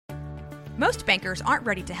Most bankers aren't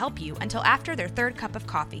ready to help you until after their third cup of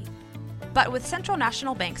coffee. But with Central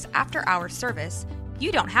National Bank's after-hours service,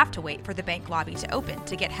 you don't have to wait for the bank lobby to open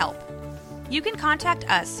to get help. You can contact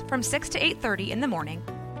us from 6 to 8:30 in the morning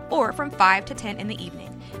or from 5 to 10 in the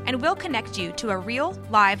evening, and we'll connect you to a real,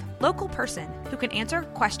 live, local person who can answer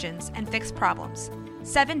questions and fix problems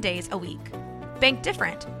 7 days a week. Bank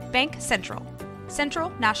different. Bank Central. Central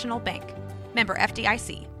National Bank. Member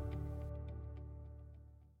FDIC.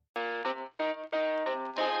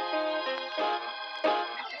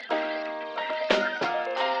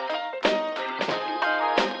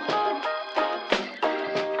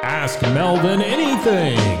 Ask Melvin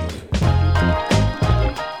anything.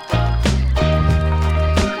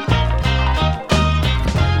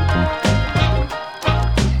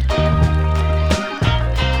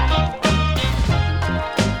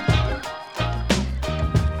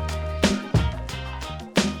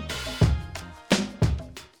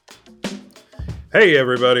 Hey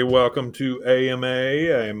everybody, welcome to AMA.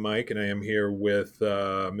 I am Mike and I am here with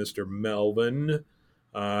Mr. Melvin,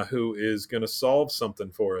 who is going to solve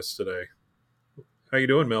something for us today. How you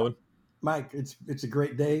doing, Melvin? Mike, it's a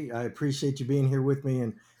great day. I appreciate you being here with me,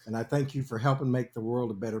 and I thank you for helping make the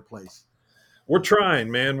world a better place. We're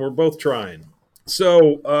trying, man. We're both trying.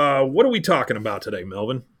 So what are we talking about today,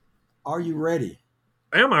 Melvin? Are you ready?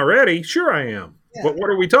 Am I ready? Sure I am. Yeah. But what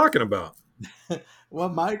are we talking about? Well,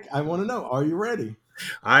 Mike, I want to know, are you ready?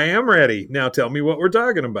 I am ready. Now tell me what we're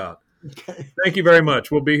talking about. Okay. Thank you very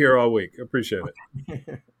much. We'll be here all week. Appreciate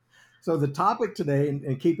it. So the topic today,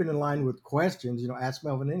 and keeping in line with questions, ask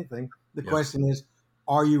Melvin anything. The question is,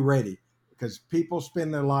 are you ready? Because people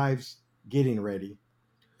spend their lives getting ready.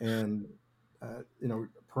 And,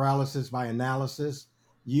 paralysis by analysis,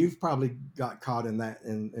 you've probably got caught in that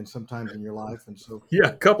in sometimes in your life. And so, yeah,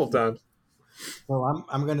 a couple times. So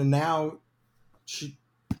I'm going to now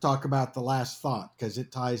talk about the last thought because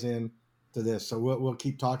it ties in to this. So we'll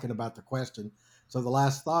keep talking about the question. So the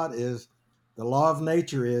last thought is, the law of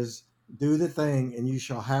nature is, do the thing and you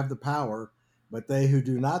shall have the power, but they who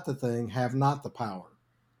do not the thing have not the power.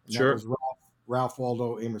 And sure. That was Ralph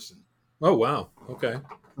Waldo Emerson. Oh, wow. Okay.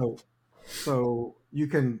 So you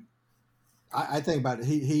can, I think about it.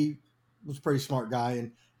 He was a pretty smart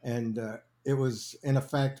guy, and it was in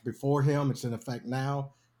effect before him. It's in effect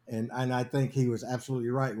now. And I think he was absolutely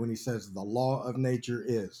right when he says the law of nature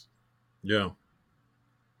is. Yeah.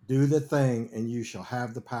 Do the thing and you shall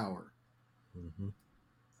have the power. Mm-hmm.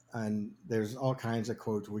 And there's all kinds of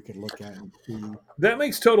quotes we could look at. That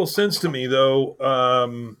makes total sense to me, though.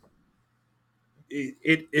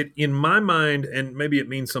 It in my mind, and maybe it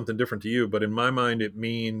means something different to you, but in my mind, it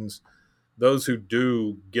means those who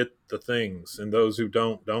do get the things and those who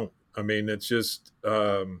don't. I mean, it's just,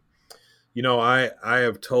 I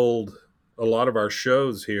have told a lot of our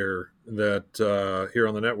shows here that here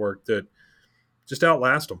on the network that just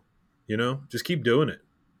outlast them, just keep doing it.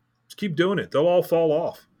 Just keep doing it. They'll all fall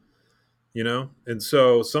off, And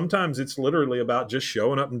so sometimes it's literally about just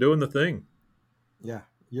showing up and doing the thing. Yeah.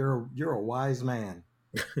 You're a wise man.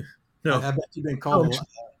 No. I bet you've been called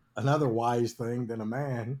another wise thing than a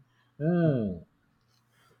man. Mm.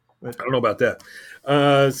 But, I don't know about that.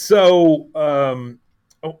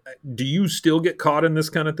 Do you still get caught in this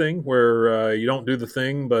kind of thing where you don't do the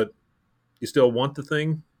thing, but you still want the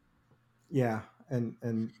thing? Yeah. And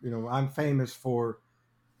I'm famous for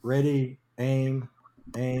ready, aim,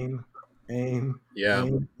 yeah. aim,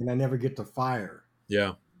 and I never get to fire.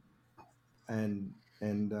 Yeah.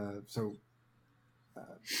 So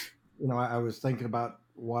I was thinking about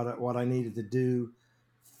what I needed to do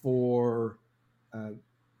for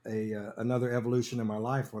another evolution in my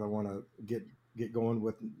life. What I want to get going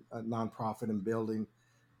with a nonprofit and building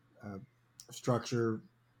structure,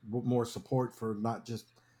 more support for not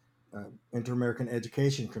just Inter-American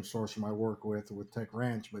Education Consortium I work with Tech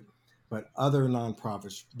Ranch, but other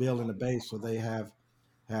nonprofits building a base so they have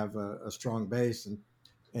a strong base.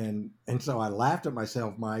 And so I laughed at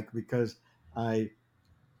myself, Mike, because I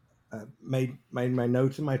made my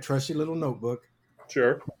notes in my trusty little notebook.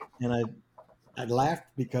 Sure. And I laughed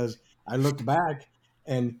because I looked back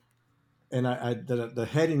and the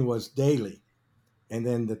heading was daily. And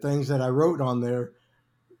then the things that I wrote on there,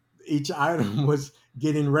 each item was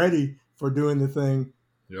getting ready for doing the thing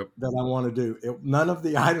that I want to do. None of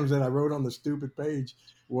the items that I wrote on the stupid page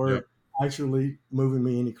were actually moving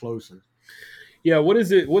me any closer. Yeah, what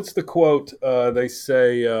is it? What's the quote? They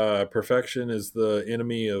say perfection is the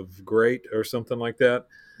enemy of great, or something like that.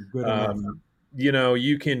 Good enough.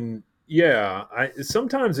 You can. Yeah,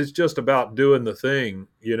 sometimes it's just about doing the thing,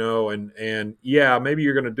 and maybe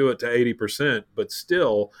you're going to do it to 80%, but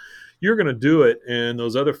still, you're going to do it, and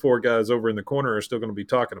those other four guys over in the corner are still going to be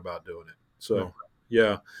talking about doing it. So,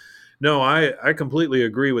 yeah, no, I completely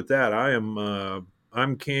agree with that.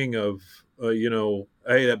 I'm king of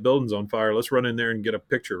hey, that building's on fire. Let's run in there and get a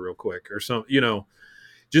picture real quick or something.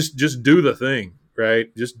 Just do the thing,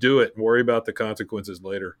 right? Just do it and worry about the consequences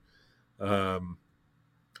later.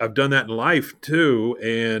 I've done that in life too,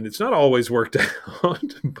 and it's not always worked out,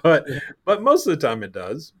 but most of the time it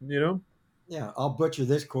does. Yeah, I'll butcher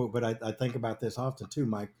this quote, but I think about this often too,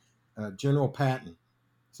 Mike. General Patton.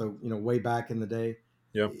 So, way back in the day,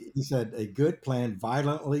 Yeah, he said, a good plan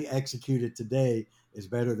violently executed today is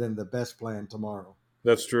better than the best plan tomorrow.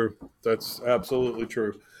 that's true. That's absolutely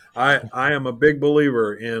true. I am a big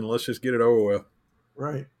believer in let's just get it over with.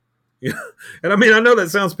 Right. Yeah, and I mean I know that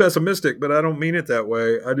sounds pessimistic, but I don't mean it that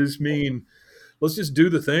way. I just mean let's just do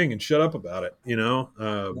the thing and shut up about it. Yeah.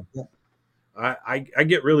 I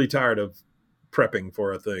get really tired of prepping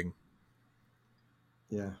for a thing.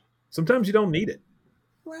 Yeah. Sometimes you don't need it.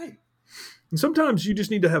 Right. And sometimes you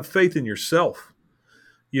just need to have faith in yourself,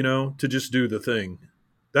 to just do the thing.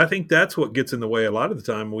 I think that's what gets in the way a lot of the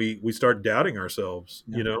time. We start doubting ourselves,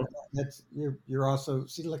 That's you're also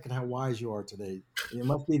look at how wise you are today. It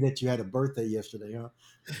must be that you had a birthday yesterday, huh?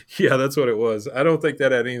 Yeah, that's what it was. I don't think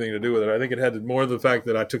that had anything to do with it. I think it had more the fact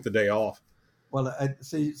that I took the day off. Well, I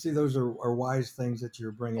see those are wise things that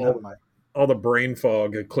you're bringing up, Mike. All the brain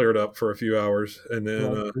fog had cleared up for a few hours, and then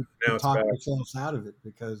now it's talk back. ourselves out of it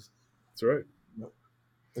because That's right.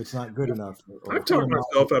 it's not good enough. I've talked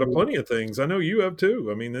myself out of plenty of things. I know you have too.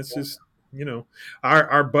 I mean, that's just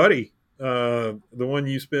our buddy, the one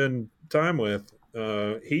you spend time with.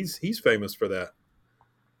 He's famous for that.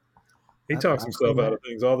 He talks himself out of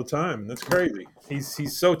things all the time, and that's crazy.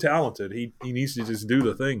 He's so talented. He needs to just do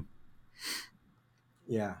the thing.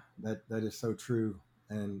 Yeah, that is so true,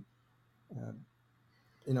 and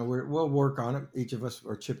we'll work on it. Each of us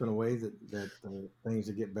are chipping away that things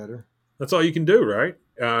to get better. That's all you can do, right?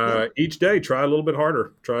 Each day, try a little bit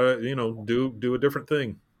harder. Try, do a different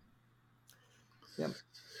thing. Yep.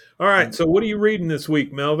 All right. So, what are you reading this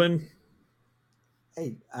week, Melvin?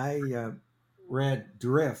 Hey, I read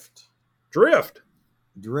Drift. Drift,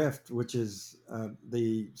 which is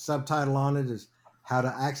the subtitle on it is How to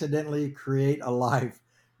Accidentally Create a Life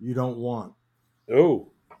You Don't Want. Oh.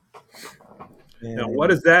 And now,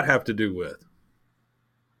 what does that have to do with?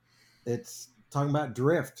 It's talking about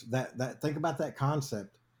drift. That think about that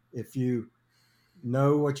concept. If you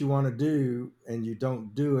know what you want to do and you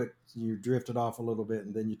don't do it, you drift it off a little bit,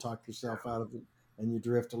 and then you talk yourself out of it, and you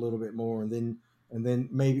drift a little bit more, and then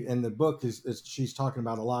maybe. And the book is she's talking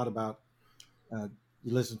about a lot about.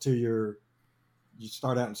 You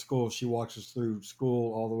start out in school. She walks us through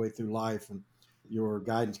school all the way through life, and your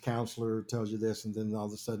guidance counselor tells you this, and then all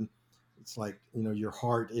of a sudden, it's like your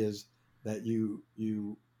heart is that you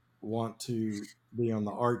want to be on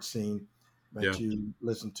the art scene, but you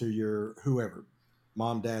listen to your whoever,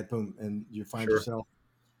 mom, dad, boom, and you find yourself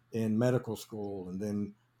in medical school, and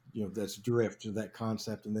then that's drift to that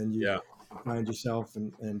concept, and then you find yourself,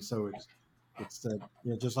 and so it's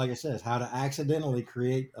just like it says, how to accidentally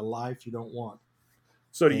create a life you don't want.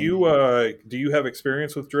 So do you have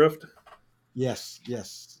experience with drift? Yes.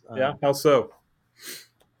 Yeah. How so?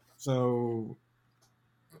 So,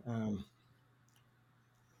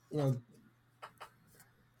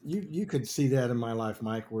 you could see that in my life,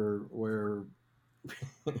 Mike, where you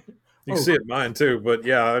can see it in mine too, but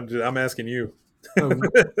yeah, I'm asking you. Something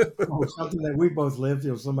that we both lived.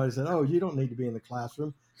 Somebody said, "Oh, you don't need to be in the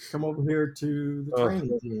classroom. Come over here to the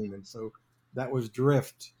training team," and so that was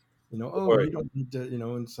drift. You don't need to.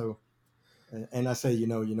 And so, and I say,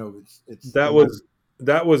 it's that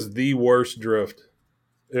was the worst drift.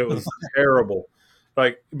 It was terrible.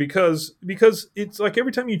 Like because it's like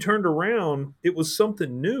every time you turned around, it was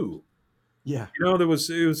something new. Yeah, it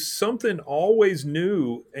was something always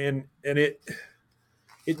new, and it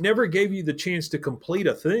never gave you the chance to complete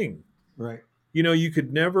a thing. Right. You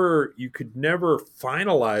could never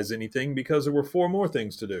finalize anything because there were 4 more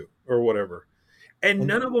things to do or whatever. And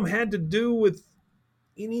none of them had to do with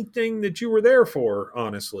anything that you were there for,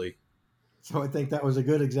 honestly. So I think that was a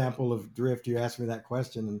good example of drift. You asked me that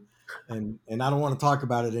question, and I don't want to talk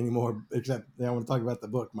about it anymore, except I want to talk about the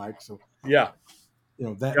book, Mike. So yeah,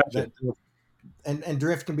 that and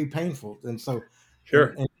drift can be painful, and so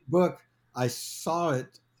sure. In the book, I saw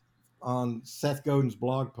it on Seth Godin's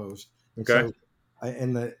blog post. Okay. So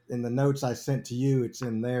in the notes I sent to you, it's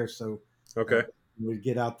in there. So okay, we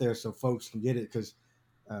get out there so folks can get it, because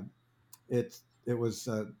it was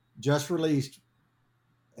just released,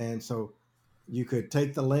 and so you could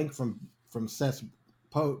take the link from Seth's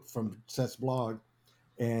blog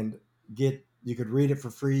and you could read it for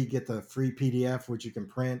free, get the free PDF, which you can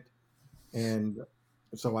print. And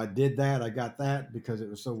so I did that. I got that because it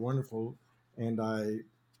was so wonderful. And I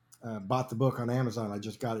bought the book on Amazon. I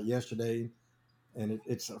just got it yesterday, and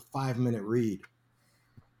it's a 5-minute read.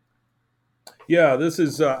 Yeah, this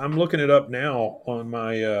is. I'm looking it up now on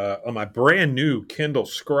my brand new Kindle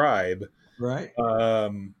Scribe, Right.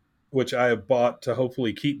 which I have bought to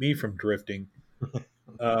hopefully keep me from drifting.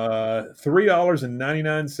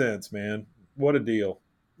 $3.99, man. What a deal.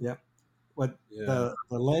 Yep. What Yeah.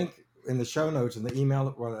 the link in the show notes and the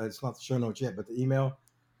email, well, it's not the show notes yet, but the email,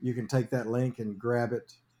 you can take that link and grab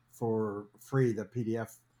it for free, the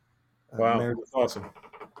PDF. Wow, Meredith that's awesome.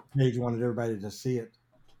 Page wanted everybody to see it.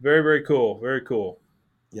 Very, very cool. Very cool.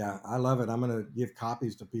 Yeah, I love it. I'm going to give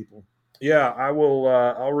copies to people. Yeah, I will.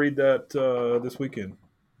 I'll read that this weekend.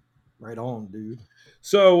 Right on, dude.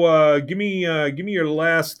 So give me your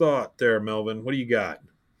last thought there, Melvin. What do you got?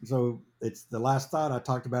 So it's the last thought. I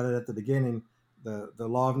talked about it at the beginning. The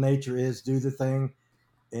law of nature is do the thing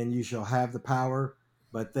and you shall have the power,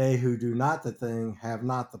 but they who do not the thing have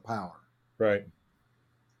not the power. Right.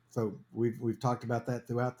 So we've talked about that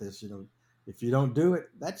throughout this. If you don't do it,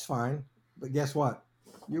 that's fine. But guess what?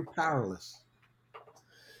 You're powerless.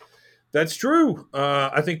 That's true.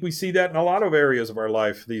 I think we see that in a lot of areas of our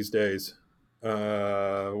life these days,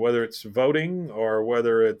 whether it's voting or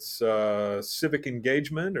whether it's civic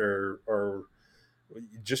engagement or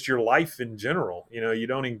just your life in general. You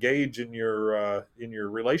don't engage in your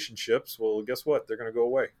relationships. Well, guess what? They're going to go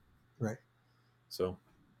away. Right. So,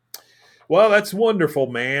 well, that's wonderful,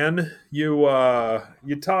 man. You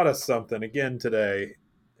taught us something again today,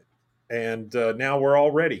 and now we're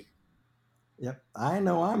all ready. Yep. I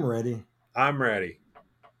know I'm ready. I'm ready.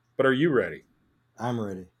 But are you ready? I'm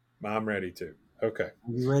ready. I'm ready too. Okay.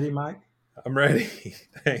 Are you ready, Mike? I'm ready.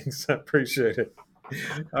 Thanks. I appreciate it.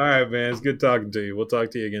 All right, man. It's good talking to you. We'll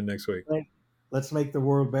talk to you again next week. Let's make the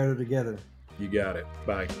world better together. You got it.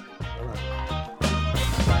 Bye. All right.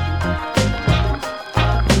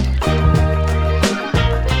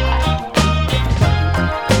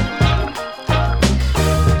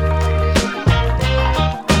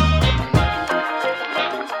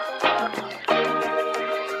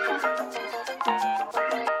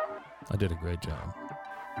 I did a great job.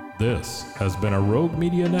 This has been a Rogue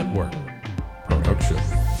Media Network